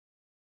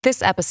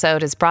This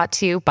episode is brought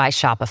to you by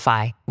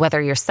Shopify.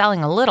 Whether you're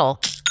selling a little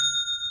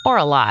or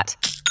a lot,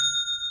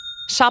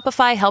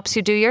 Shopify helps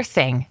you do your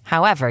thing,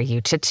 however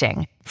you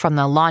cha-ching. From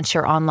the launch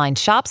your online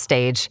shop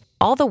stage,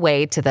 all the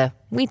way to the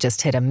we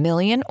just hit 1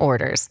 million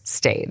orders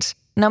stage.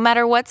 No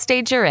matter what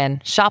stage you're in,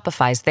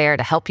 Shopify's there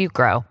to help you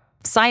grow.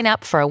 Sign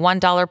up for a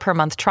 $1 per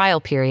month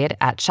trial period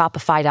at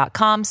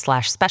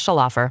shopify.com/special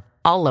offer,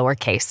 all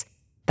lowercase.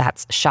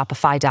 That's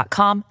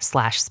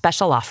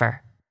shopify.com/special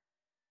offer.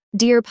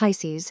 Dear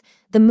Pisces,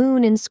 the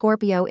moon in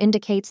Scorpio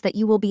indicates that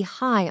you will be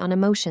high on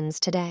emotions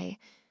today.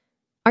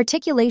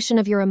 Articulation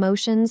of your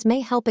emotions may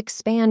help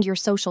expand your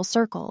social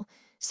circle,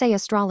 say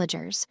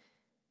astrologers.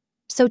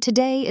 So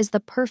today is the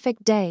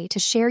perfect day to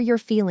share your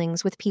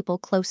feelings with people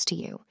close to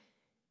you.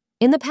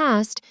 In the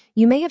past,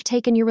 you may have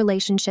taken your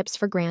relationships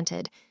for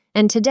granted,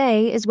 and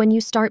today is when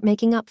you start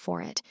making up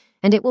for it,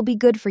 and it will be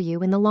good for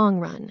you in the long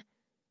run.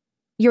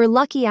 Your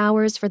lucky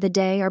hours for the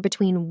day are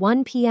between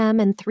 1 p.m.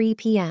 and 3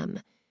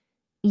 p.m.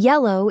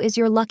 Yellow is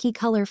your lucky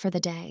color for the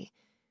day.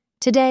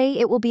 Today,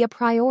 it will be a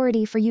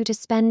priority for you to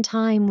spend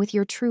time with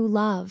your true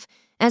love,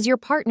 as your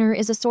partner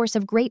is a source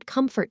of great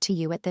comfort to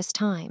you at this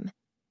time.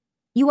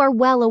 You are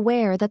well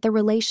aware that the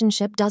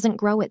relationship doesn't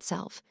grow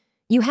itself.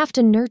 You have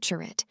to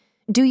nurture it.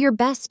 Do your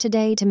best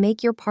today to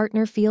make your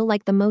partner feel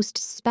like the most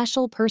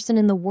special person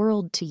in the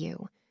world to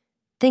you.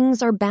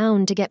 Things are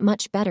bound to get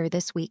much better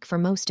this week for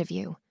most of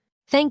you.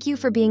 Thank you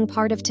for being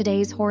part of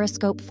today's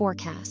horoscope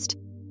forecast.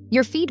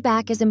 Your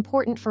feedback is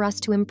important for us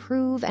to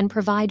improve and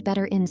provide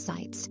better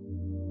insights.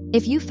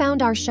 If you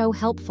found our show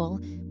helpful,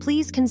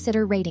 please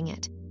consider rating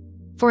it.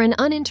 For an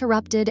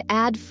uninterrupted,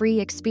 ad-free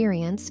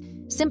experience,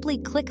 simply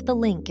click the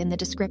link in the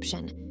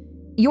description.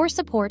 Your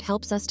support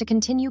helps us to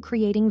continue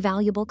creating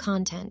valuable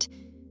content.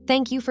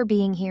 Thank you for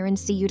being here and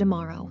see you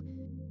tomorrow.